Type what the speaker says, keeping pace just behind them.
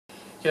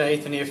G'day,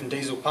 Ethan here from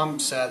Diesel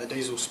Pumps, the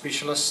diesel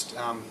specialist.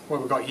 What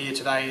we've got here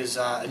today is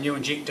a new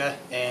injector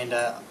and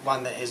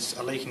one that has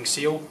a leaking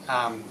seal,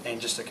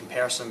 and just a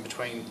comparison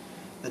between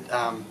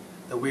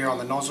the wear on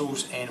the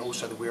nozzles and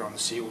also the wear on the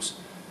seals.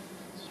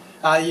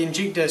 The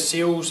injector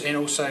seals and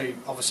also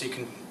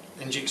obviously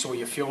injects all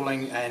your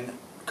fueling, and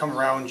common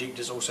rail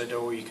injectors also do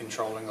all your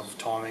controlling of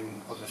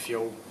timing of the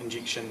fuel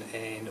injection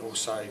and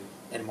also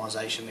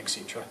atomisation,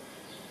 etc.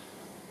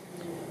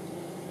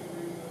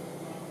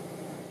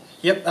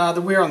 Yep,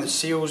 the wear on the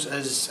seals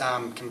is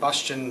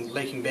combustion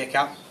leaking back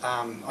up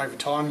over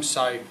time,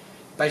 so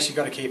basically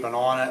got to keep an eye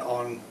on it.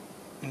 On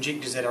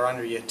injectors that are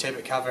under your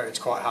tappet cover, it's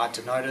quite hard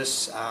to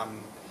notice.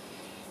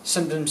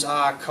 Symptoms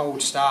are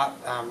cold start,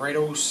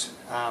 rattles,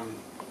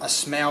 a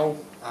smell,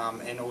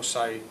 and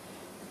also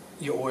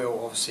your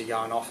oil obviously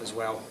going off as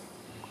well.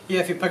 Yeah,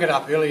 if you pick it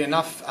up early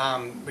enough,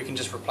 we can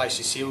just replace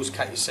your seals,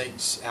 cut your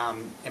seats,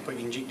 and put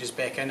your injectors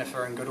back in if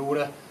they're in good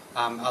order.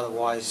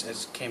 Otherwise,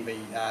 it can be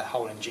a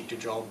whole injector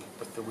job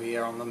with the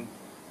wear on them.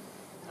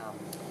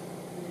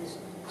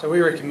 So we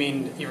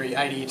recommend every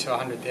 80 to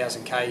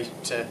 100,000 K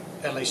to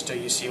at least do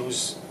your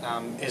seals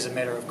as a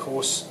matter of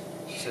course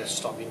to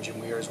stop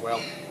engine wear as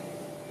well.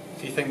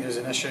 If you think there's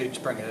an issue,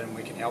 just bring it in,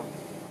 we can help.